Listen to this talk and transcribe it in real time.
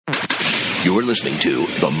You're listening to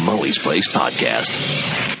the Molly's Place Podcast.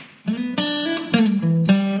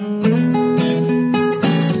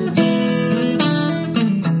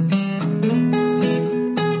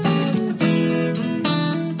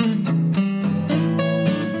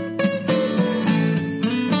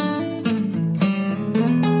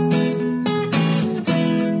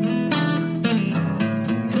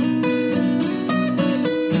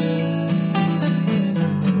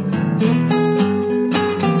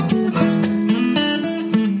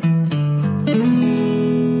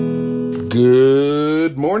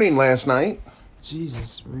 Good morning last night.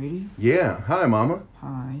 Jesus, really? Yeah. Hi, Mama.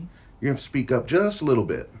 Hi. You have to speak up just a little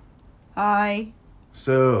bit. Hi.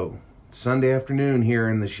 So, Sunday afternoon here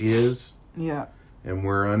in the Shiz, Yeah. and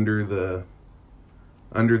we're under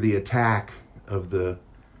the attack of the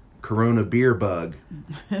Corona beer bug.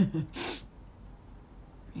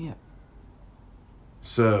 Yeah.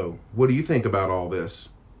 So, what do you think about all this?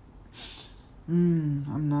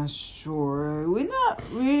 I'm not sure. We're not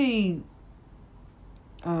really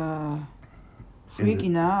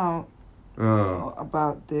freaking out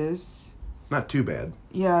about this. Not too bad.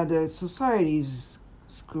 Yeah, the society's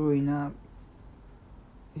screwing up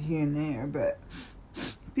here and there, but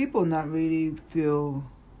people not really feel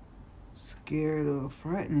scared or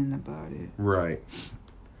frightened about it. Right.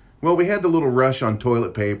 Well, we had the little rush on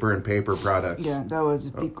toilet paper and paper products. Yeah, that was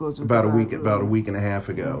because of about a that, week and a half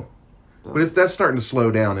ago. Yeah. But that's starting to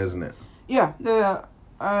slow down, isn't it? Yeah,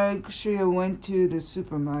 I actually went to the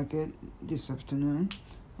supermarket this afternoon,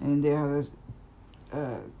 and they have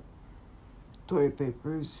toilet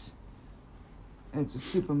papers at the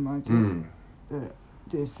supermarket.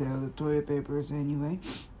 They sell the toilet papers anyway,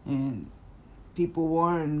 and people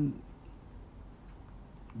weren't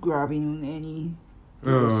grabbing any.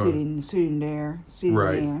 They were sitting there.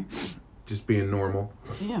 Right. Just being normal.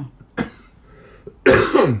 Yeah.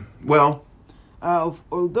 Well,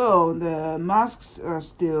 although the masks are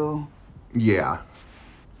still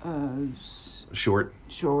short,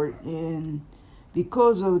 and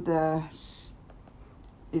because of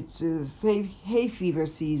it's hay fever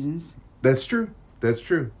seasons. That's true.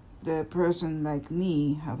 The person like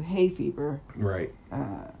me have hay fever. Right.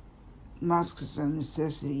 Masks are a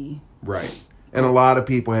necessity. Right. And a lot of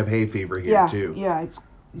people have hay fever here too. Yeah, it's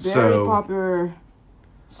very popular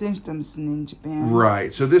symptoms in Japan.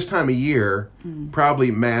 Right. So this time of year,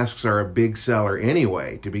 probably masks are a big seller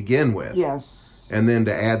anyway to begin with. Yes. And then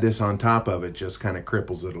to add this on top of it just kind of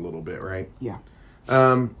cripples it a little bit, right? Yeah.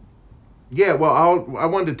 Yeah, well, I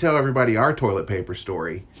wanted to tell everybody our toilet paper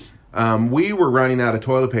story. We were running out of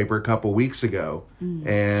toilet paper a couple weeks ago,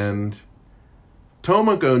 and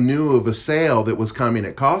Tomoko knew of a sale that was coming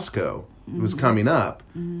at Costco. It was coming up,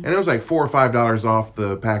 and it was like $4 or $5 off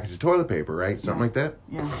the package of toilet paper, right? Something like that.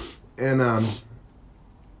 Yeah. And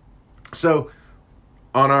so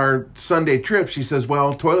on our Sunday trip, she says,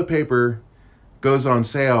 well, toilet paper goes on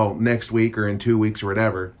sale next week or in 2 weeks or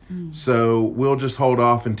whatever. So we'll just hold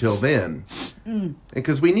off until then.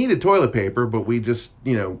 Because we needed toilet paper, but we just,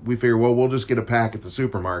 we figure, well, we'll just get a pack at the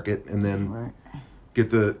supermarket and then get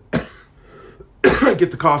the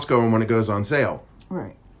get the Costco when it goes on sale.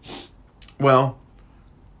 Right. Well,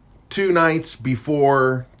 2 nights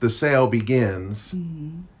before the sale begins,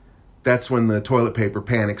 that's when the toilet paper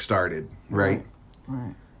panic started, right?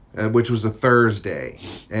 Right. Which was a Thursday.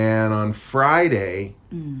 And on Friday,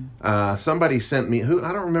 somebody sent me, I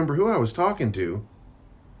don't remember who I was talking to,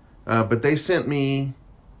 but they sent me,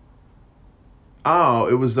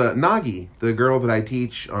 it was Nagi, the girl that I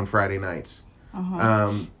teach on Friday nights.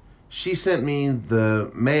 She sent me the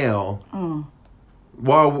mail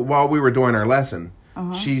while we were doing our lesson.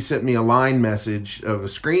 She sent me a line message of a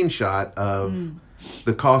screenshot of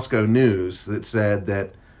the Costco news that said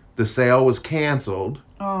that the sale was canceled,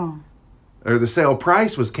 or the sale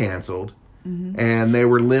price was canceled, and they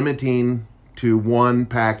were limiting to 1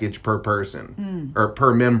 package per person, or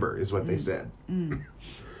per member is what they said.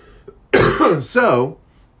 So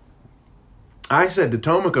I said to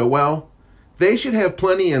Tomoko, well, they should have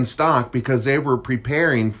plenty in stock because they were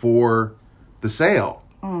preparing for the sale,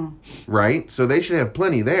 right? So they should have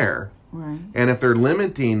plenty there. Right. And if they're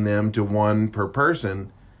limiting them to 1 per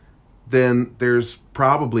person, then there's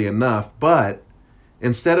probably enough. But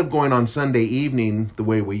instead of going on Sunday evening the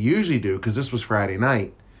way we usually do, because this was Friday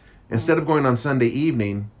night, instead of going on Sunday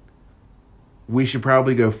evening, we should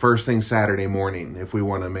probably go first thing Saturday morning if we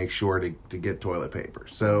want to make sure to get toilet paper.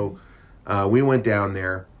 So we went down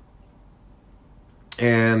there,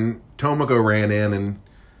 and Tomoko ran in, and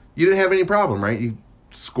you didn't have any problem, right? You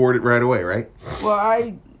scored it right away, right? Well,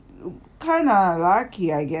 I kind of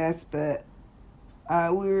lucky, I guess, but I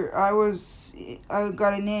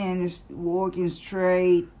got in, just walking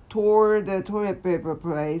straight toward the toilet paper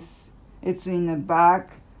place. It's in the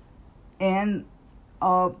back end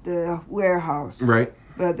of the warehouse. Right.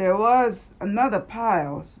 But there was another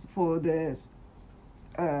pile for this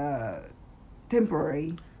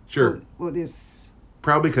temporary. Sure. For this.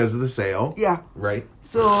 Probably because of the sale. Yeah. Right.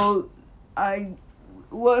 So I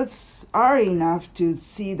was early enough to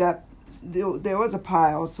see that there was a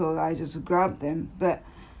pile, so I just grabbed them. But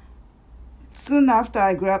soon after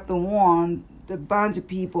I grabbed the one, the bunch of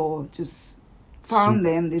people just found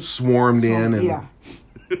them. They swarmed in. And... Yeah.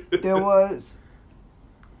 There was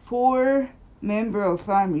 4 members of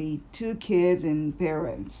family, 2 kids and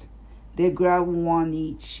parents. They grabbed one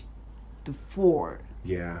each, to 4.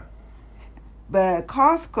 Yeah. But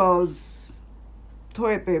Costco's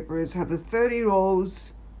toilet papers have 30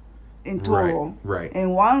 rolls in total. Right.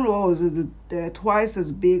 And one roll is twice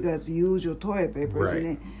as big as usual toilet papers. Right.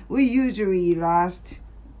 And we usually last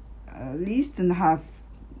at least a half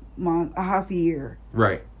year.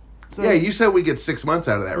 Right. So, yeah, you said we get 6 months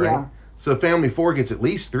out of that, right? Yeah. So family 4 gets at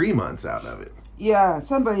least 3 months out of it. Yeah,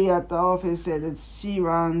 somebody at the office said that she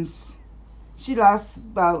lasts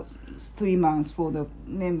about 3 months for the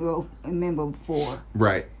member 4.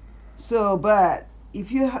 Right. So, but if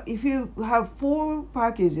you have 4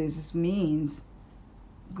 packages, this means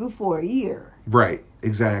good for a year. Right.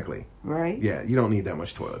 Exactly. Right? Yeah, you don't need that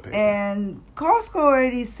much toilet paper. And Costco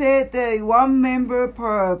already said that 1 member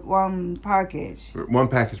per 1 package. 1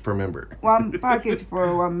 package per member. 1 package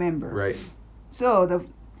for 1 member. Right. So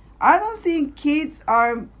I don't think kids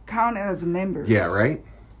are counted as members. Yeah, right?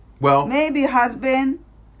 Well, maybe husband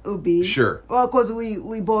would be. Sure. Well, because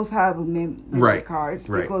we both have member Right. cards.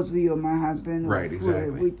 Right. Because we are my husband. Right,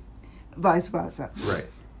 exactly. Vice versa. Right.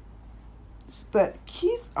 But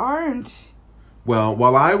kids aren't. Well,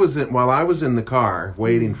 while I was in the car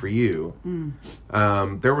waiting for you,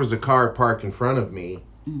 there was a car parked in front of me,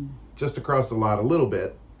 just across the lot a little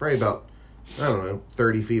bit, probably about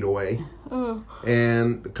 30 feet away,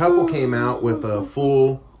 and the couple came out with a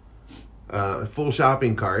full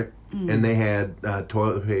shopping cart, and they had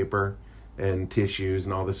toilet paper and tissues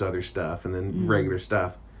and all this other stuff, and then regular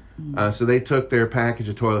stuff. So they took their package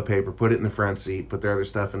of toilet paper, put it in the front seat, put their other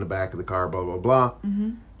stuff in the back of the car, blah blah blah.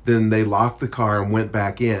 Then they locked the car and went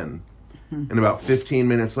back in. And about 15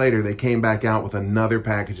 minutes later, they came back out with another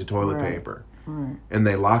package of toilet paper. Right. And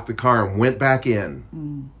they locked the car and went back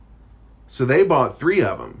in. So they bought 3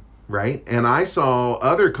 of them, right? And I saw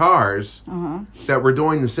other cars that were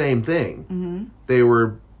doing the same thing. They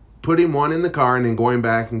were putting one in the car and then going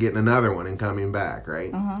back and getting another one and coming back,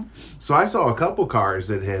 right? So I saw a couple cars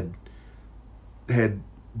that had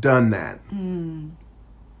done that. And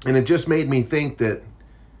it just made me think that,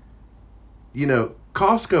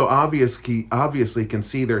 Costco obviously can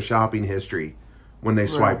see their shopping history when they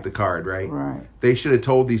swipe the card, right? Right. They should have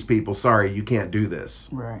told these people, sorry, you can't do this.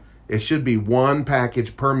 Right. It should be 1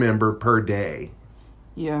 package per member per day.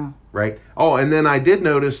 Yeah. Right? Oh, and then I did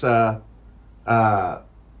notice the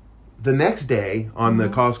next day on the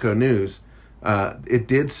Costco news, it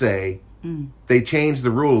did say they changed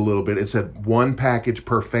the rule a little bit. It said 1 package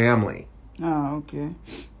per family. Oh, okay.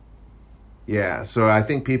 Yeah, so I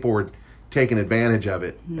think people were taking advantage of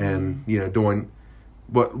it and, doing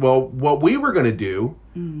what we were going to do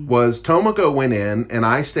was Tomoko went in and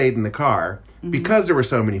I stayed in the car because there were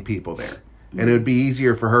so many people there. And it would be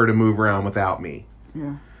easier for her to move around without me.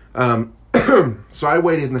 Yeah. So I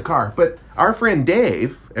waited in the car. But our friend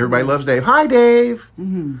Dave, everybody loves Dave. Hi, Dave.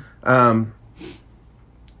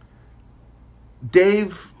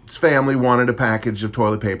 Dave's family wanted a package of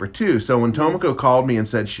toilet paper too. So when Tomoko called me and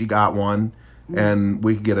said she got one and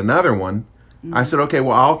we could get another one, I said, okay,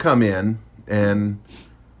 well, I'll come in and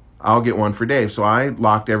I'll get one for Dave. So I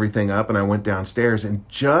locked everything up and I went downstairs. And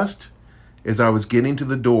just as I was getting to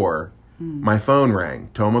the door, my phone rang.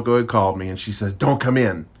 Tomoko had called me and she said, don't come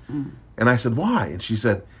in. And I said, why? And she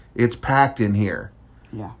said, it's packed in here.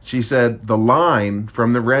 Yeah. She said the line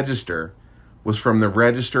from the register was from the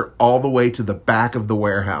register all the way to the back of the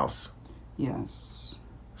warehouse. Yes.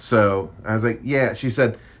 So I was like, yeah. She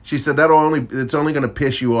said it's only going to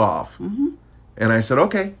piss you off. And I said,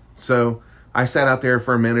 okay. So I sat out there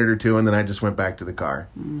for a minute or two and then I just went back to the car.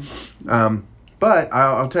 But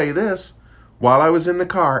I'll tell you this, while I was in the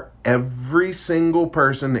car, every single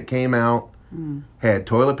person that came out had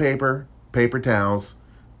toilet paper, paper towels,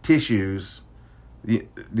 tissues,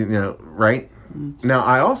 right? Now,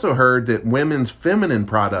 I also heard that women's feminine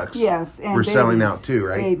products and were selling out too,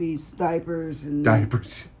 right? Babies, diapers. And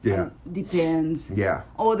diapers, yeah. Depends. Yeah.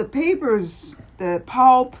 The papers, the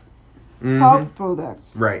pulp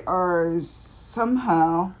products right. are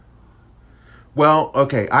somehow. Well,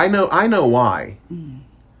 okay, I know why.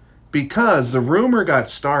 Because the rumor got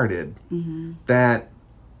started that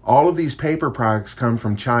all of these paper products come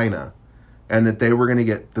from China and that they were going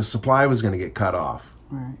to the supply was going to get cut off.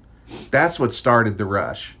 Right. That's what started the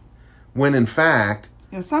rush. When in fact...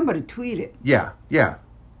 somebody tweeted. Yeah.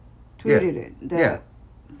 Tweeted it. That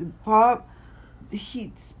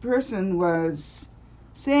this person was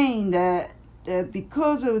saying that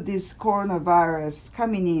because of this coronavirus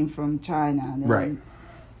coming in from China, right?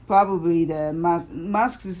 Probably the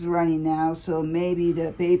masks is running out, so maybe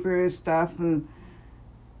the paper stuff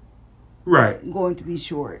right going to be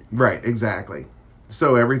short. Right, exactly.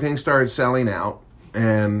 So everything started selling out,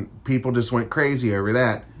 and people just went crazy over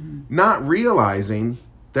that, not realizing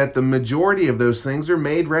that the majority of those things are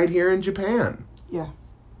made right here in Japan. Yeah,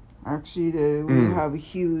 actually, we have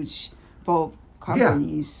huge bulk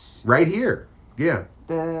companies right here. Yeah.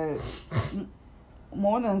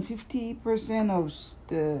 More than 50% of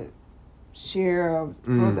the share of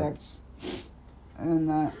products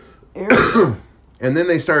and area. And then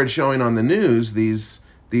they started showing on the news these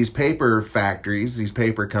paper factories, these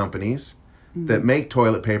paper companies that make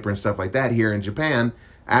toilet paper and stuff like that here in Japan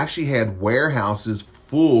actually had warehouses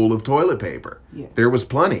full of toilet paper. Yes. There was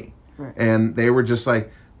plenty. Right. And they were just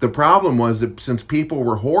like, the problem was that since people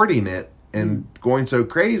were hoarding it and going so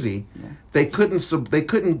crazy, they couldn't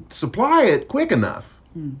supply it quick enough.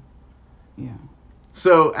 Yeah.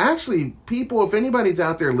 So actually, people, if anybody's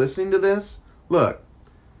out there listening to this, look,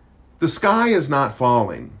 the sky is not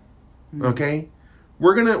falling. Okay,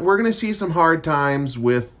 we're gonna see some hard times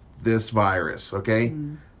with this virus. Okay,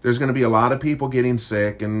 there's gonna be a lot of people getting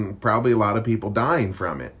sick and probably a lot of people dying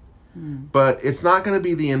from it. But it's not gonna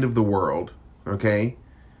be the end of the world. Okay.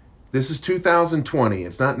 This is 2020.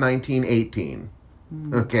 It's not 1918.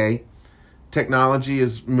 Okay? Technology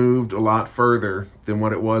has moved a lot further than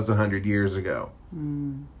what it was 100 years ago.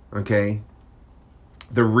 Okay?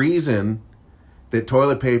 The reason that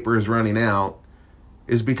toilet paper is running out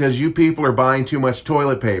is because you people are buying too much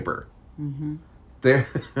toilet paper.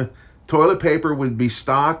 Toilet paper would be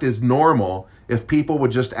stocked as normal if people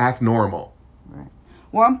would just act normal.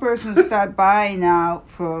 One person start buying out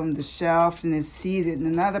from the shelf and see it, and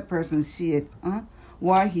another person see it,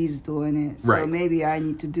 why he's doing it. So maybe I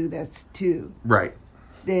need to do that too. Right.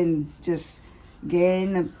 Then just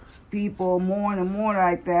gain the people more and more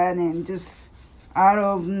like that, and just out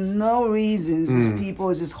of no reasons, just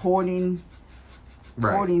people just hoarding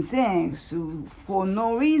things for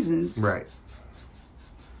no reasons. Right.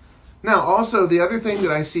 Now, also, the other thing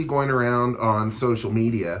that I see going around on social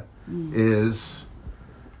media is...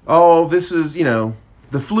 oh, this is,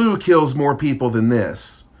 the flu kills more people than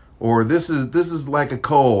this. Or this is like a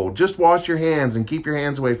cold. Just wash your hands and keep your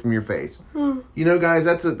hands away from your face. Guys,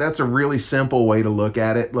 that's a really simple way to look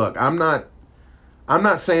at it. Look, I'm not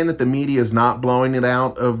saying that the media is not blowing it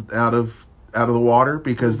out of the water,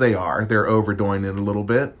 because they are. They're overdoing it a little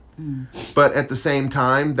bit. But at the same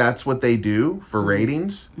time, that's what they do for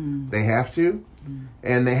ratings. They have to.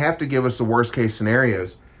 And they have to give us the worst case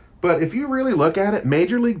scenarios. But if you really look at it,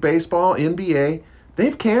 Major League Baseball, NBA,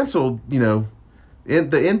 they've canceled, the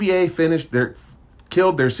NBA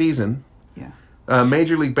killed their season. Yeah.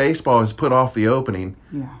 Major League Baseball has put off the opening.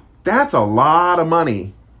 Yeah. That's a lot of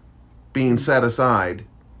money being set aside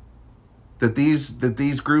that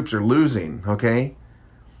these groups are losing, okay?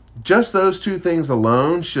 Just those two things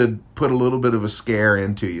alone should put a little bit of a scare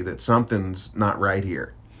into you that something's not right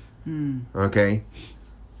here. Okay?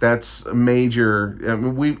 That's a major... I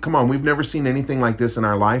mean, we've never seen anything like this in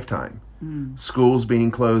our lifetime. Schools being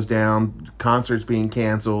closed down, concerts being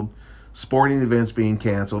canceled, sporting events being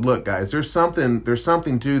canceled. Look, guys, there's something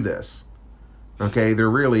to this. Okay? There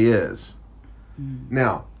really is.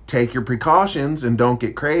 Now, take your precautions and don't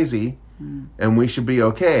get crazy, and we should be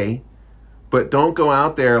okay. But don't go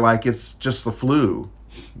out there like it's just the flu,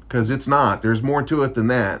 because it's not. There's more to it than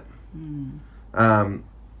that.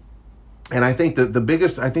 And I think that the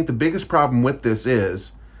biggest problem with this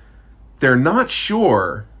is they're not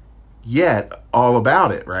sure yet all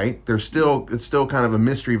about it, right? It's still kind of a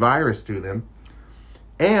mystery virus to them.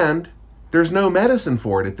 And there's no medicine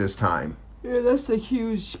for it at this time. Yeah, that's a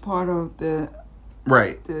huge part of the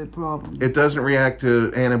problem. It doesn't react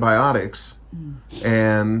to antibiotics,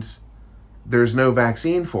 and there's no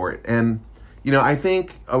vaccine for it. And, I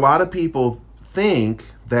think a lot of people think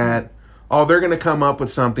that, they're going to come up with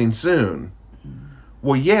something soon.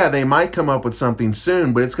 Well, yeah, they might come up with something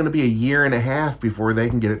soon, but it's going to be a year and a half before they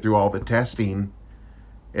can get it through all the testing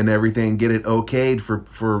and everything, get it okayed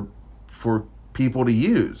for people to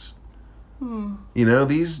use.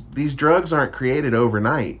 These drugs aren't created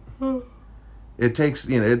overnight. It takes,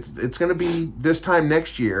 it's going to be this time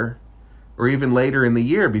next year or even later in the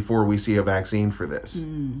year before we see a vaccine for this.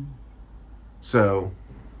 So,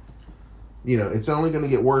 it's only going to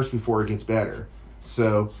get worse before it gets better.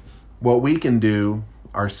 So what we can do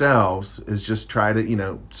ourselves is just try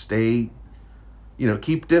to, stay,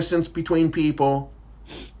 keep distance between people.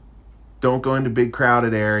 Don't go into big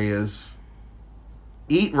crowded areas.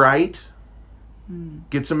 Eat right.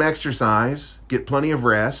 Get some exercise. Get plenty of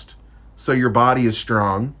rest so your body is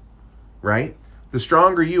strong, right? The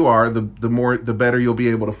stronger you are, the better you'll be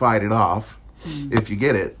able to fight it off if you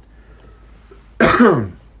get it.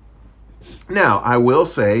 Now, I will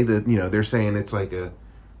say that, they're saying it's like a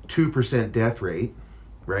 2% death rate,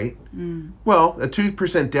 right? Well, a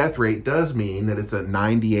 2% death rate does mean that it's a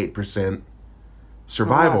 98%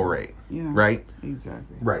 survival rate, right?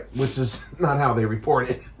 Exactly. Right, which is not how they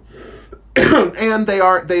report it. And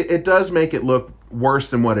it does make it look worse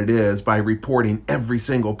than what it is by reporting every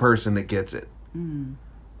single person that gets it.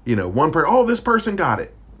 One person, oh, this person got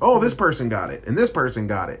it. Oh, this person got it. And this person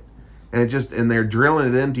got it. And they're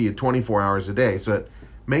drilling it into you 24 hours a day. So it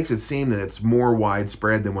makes it seem that it's more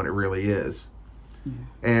widespread than what it really is.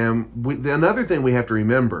 And another thing we have to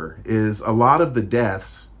remember is a lot of the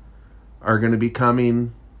deaths are going to be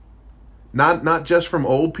coming not just from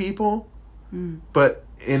old people, but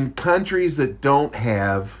in countries that don't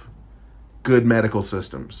have good medical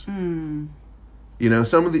systems. Some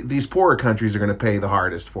of these poorer countries are going to pay the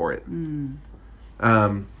hardest for it.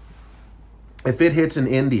 If it hits in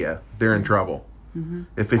India, they're in trouble.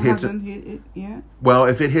 If it hits Hasn't hit it yet? Well,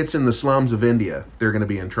 if it hits in the slums of India, they're going to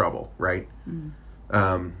be in trouble, right?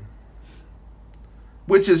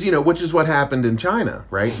 Which is what happened in China,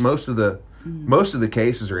 right? Most of the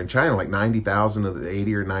cases are in China. Like 90,000 of the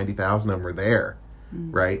 80 or 90,000 of them are there,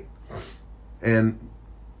 right? And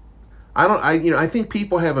I think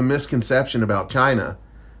people have a misconception about China.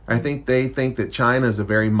 I think they think that China is a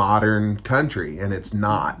very modern country, and it's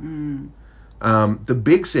not. The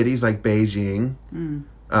big cities like Beijing,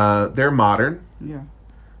 they're modern. Yeah.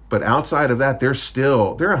 But outside of that, they're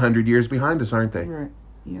 100 years behind us, aren't they? Right.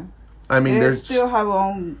 Yeah. I mean, they still have their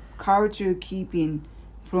own culture keeping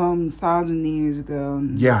from 1,000 years ago.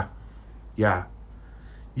 Yeah.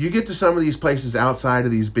 You get to some of these places outside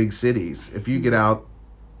of these big cities. If you get out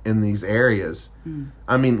in these areas,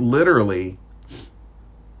 I mean, literally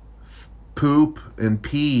poop and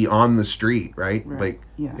pee on the street, right? Like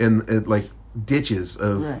in like ditches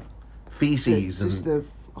of feces just the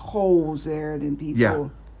holes there, then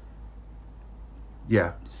people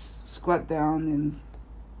squat down and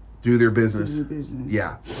do their business.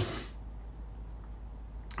 Yeah.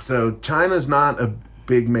 So China's not a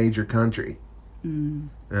big major country.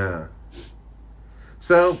 Yeah.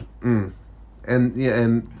 So, and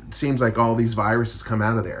it seems like all these viruses come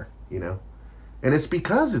out of there, and it's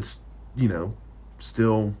because it's,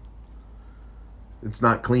 still, it's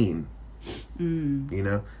not clean.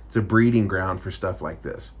 It's a breeding ground for stuff like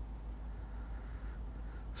this.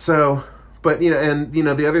 So, but,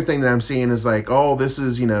 the other thing that I'm seeing is like, oh, this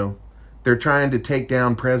is, they're trying to take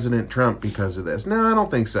down President Trump because of this. No, I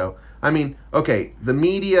don't think so. I mean, okay, the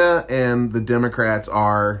media and the Democrats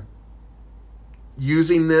are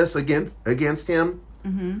using this against him,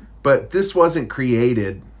 but this wasn't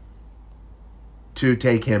created to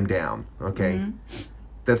take him down, okay?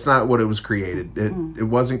 That's not what it was created. It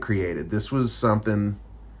wasn't created. This was something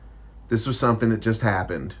that just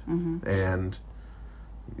happened. And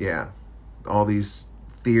all these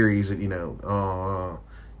theories that,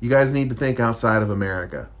 you guys need to think outside of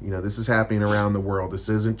America. This is happening around the world. This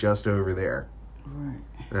isn't just over there.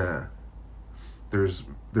 Right. There's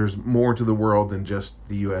more to the world than just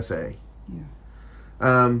the USA.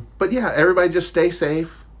 But everybody just stay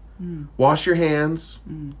safe. Wash your hands.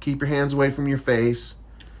 Keep your hands away from your face.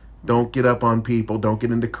 Don't get up on people. Don't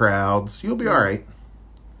get into crowds. You'll be all right.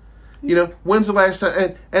 When's the last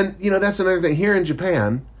time? And that's another thing. Here in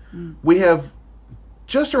Japan, we have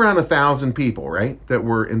just around 1,000 people, right, that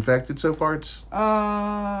were infected so far.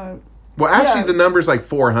 The number's like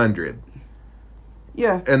 400.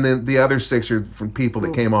 Yeah. And then the other 6 are from people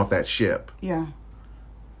that came off that ship. Yeah.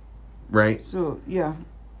 Right? So,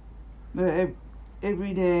 but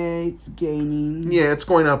every day it's gaining. Yeah, it's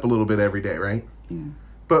going up a little bit every day, right? Yeah.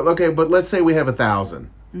 But let's say we have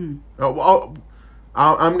 1,000. I'm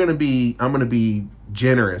gonna be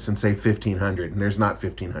generous and say 1,500, and there's not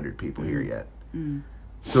 1,500 people here yet.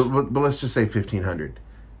 So, but let's just say 1,500.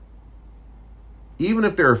 Even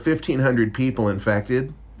if there are 1,500 people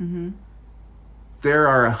infected, there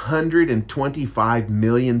are 125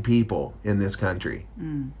 million people in this country.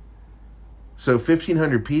 So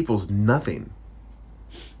 1,500 people is nothing.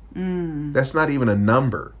 That's not even a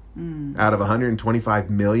number out of 125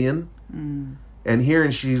 million. And here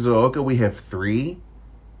in Shizuoka, we have 3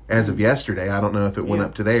 as of yesterday. I don't know if it went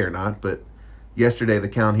up today or not, but yesterday the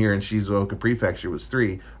count here in Shizuoka Prefecture was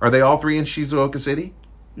 3. Are they all 3 in Shizuoka City?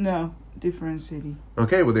 No, different city.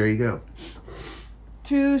 Okay, well, there you go.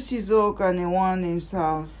 2 Shizuoka and 1 in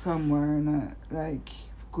south somewhere, like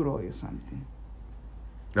Fukuroi or something.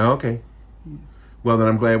 Oh, okay. Well, then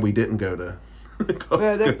I'm glad we didn't go to Costco.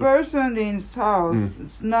 But the person in south,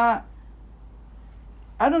 it's not...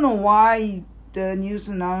 I don't know why the news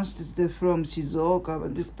announced that they're from Shizuoka,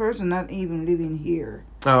 but this person not even living here.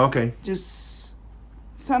 Oh, okay. Just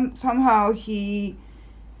somehow he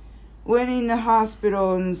went in the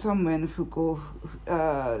hospital and somewhere in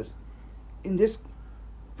in this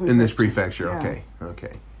prefecture. Yeah.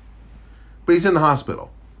 Okay. But he's in the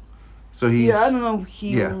hospital. So he's... Yeah, I don't know if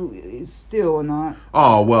he is still or not.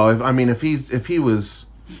 Oh, well, if he was...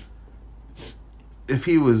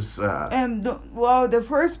 And the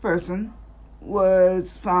first person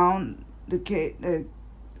was found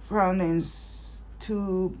found in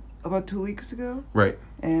about 2 weeks ago. Right.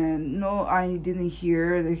 And no, I didn't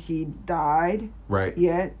hear that he died. Right.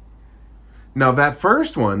 Yet. Now that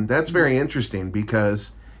first one, that's very interesting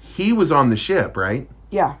because he was on the ship, right?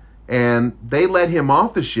 Yeah. And they let him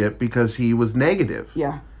off the ship because he was negative.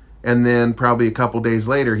 Yeah. And then probably a couple days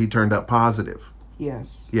later, he turned up positive.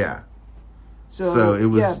 Yes. Yeah. So it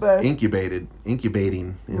was incubating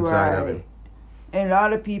inside of him. And a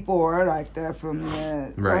lot of people were like that from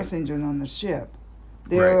the passenger on the ship.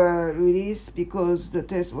 They were released because the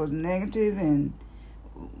test was negative, and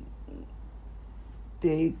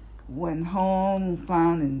they went home,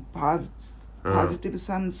 found in positive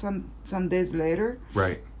some days later.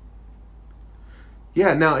 Right.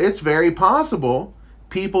 Yeah. Now it's very possible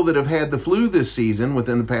people that have had the flu this season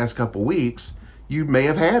within the past couple weeks, you may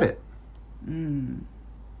have had it. You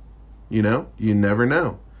know, you never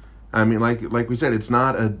know. I mean, like we said, it's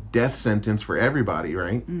not a death sentence for everybody,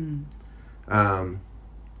 right?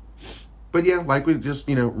 But yeah, like we just,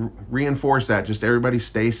 reinforce that. Just everybody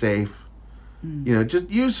stay safe. Just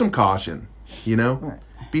use some caution, Right.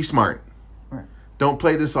 Be smart. Right. Don't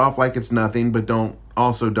play this off like it's nothing, but don't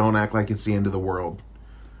act like it's the end of the world.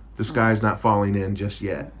 The sky's not falling in just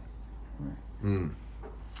yet. Right.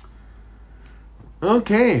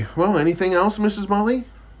 Okay, well, anything else, Mrs. Molly?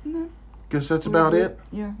 No. Guess that's about it?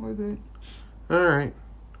 Yeah, we're good. All right.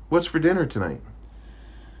 What's for dinner tonight?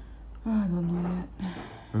 I don't know yet.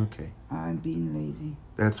 Okay. I'm being lazy.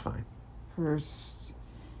 That's fine. First,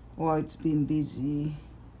 it's been busy,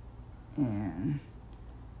 and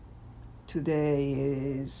today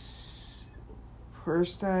is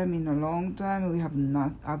first time in a long time we have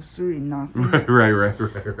absolutely nothing. Right.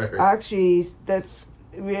 Actually, that's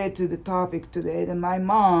related to the topic today. That my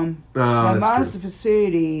mom's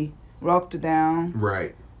facility locked down.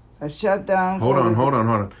 Right. Shut down. Hold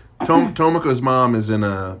on. Tomoko's mom is in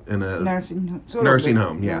a nursing home. Nursing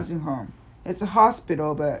home. Yeah. Nursing home. It's a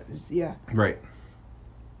hospital, but Right.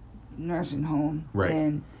 Nursing home. Right.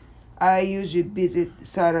 And I usually visit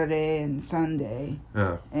Saturday and Sunday.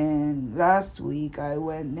 And last week I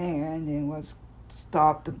went there and then was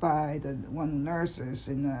stopped by one of the nurses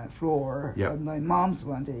in the floor. Yep. My mom's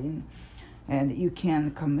wanted, and you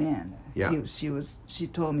can't come in. Yeah. She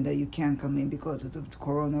told me that you can't come in because of the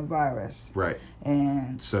coronavirus. Right.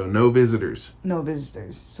 And so no visitors. No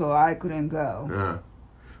visitors. So I couldn't go.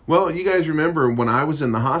 Well, you guys remember when I was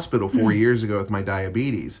in the hospital 4 years ago with my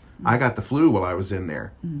diabetes, I got the flu while I was in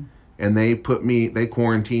there. And they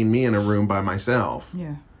quarantined me in a room by myself.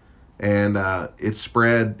 Yeah. And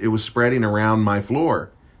it was spreading around my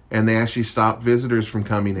floor. And they actually stopped visitors from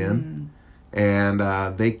coming in.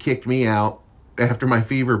 And they kicked me out after my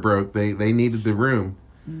fever broke. They needed the room.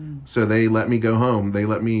 So they let me go home.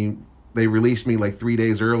 They released me like 3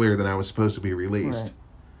 days earlier than I was supposed to be released. Right.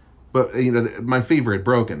 But, my fever had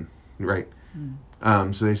broken, right?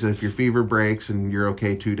 So they said, if your fever breaks and you're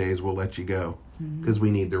okay 2 days, we'll let you go because we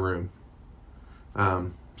need the room.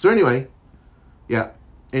 So anyway, I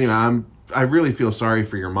really feel sorry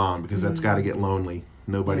for your mom because that's got to get lonely.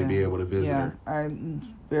 Nobody be able to visit her.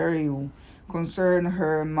 I'm very concerned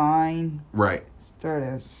her mind. Right.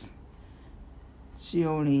 Status. She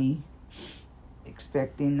only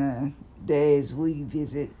expecting days we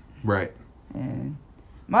visit. Right. And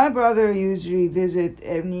my brother usually visit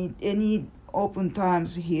any open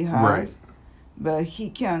times he has. Right. But he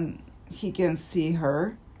can see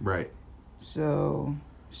her. Right. So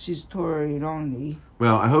she's totally lonely.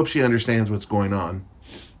 Well, I hope she understands what's going on.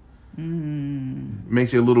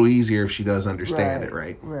 Makes it a little easier if she does understand it,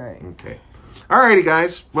 right? Right. Okay. All righty,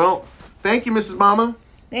 guys. Well, thank you, Mrs. Mama.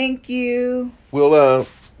 Thank you. We'll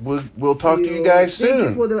talk to you guys Thank soon.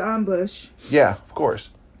 you for the ambush. Yeah, of course.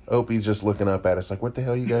 Opie's just looking up at us like, what the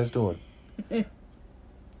hell are you guys doing?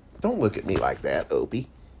 Don't look at me like that, Opie.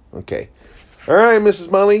 Okay. All right, Mrs.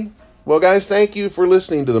 Mully. Well, guys, thank you for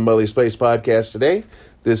listening to the Mully's Place podcast today.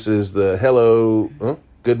 This is the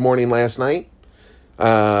Good Morning Last Night.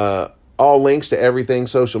 All links to everything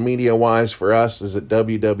social media-wise for us is at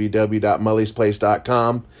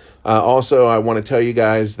www.mullysplace.com. Also, I want to tell you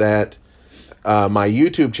guys that my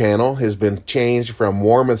YouTube channel has been changed from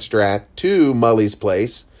Warmouthstrat to Mully's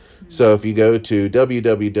Place. So if you go to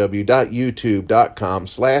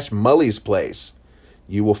www.youtube.com/Mully's Place,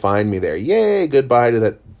 you will find me there. Yay, goodbye to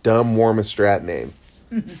that dumb Warmouthstrat name.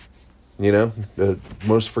 You know, the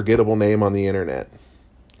most forgettable name on the internet.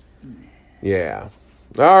 Yeah.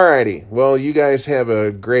 Alrighty. Well, you guys have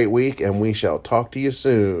a great week, and we shall talk to you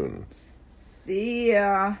soon. See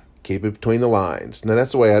ya. Keep it between the lines. Now,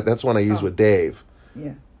 that's the one I use with Dave.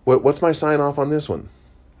 Yeah. What's my sign off on this one?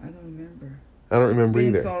 I don't remember. I don't remember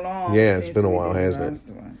either. It's been so long. Yeah, it's been a while, hasn't it?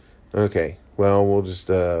 Okay. Well, we'll just,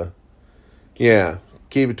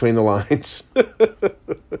 keep between the lines.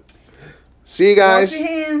 See you guys. Wash your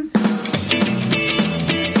hands.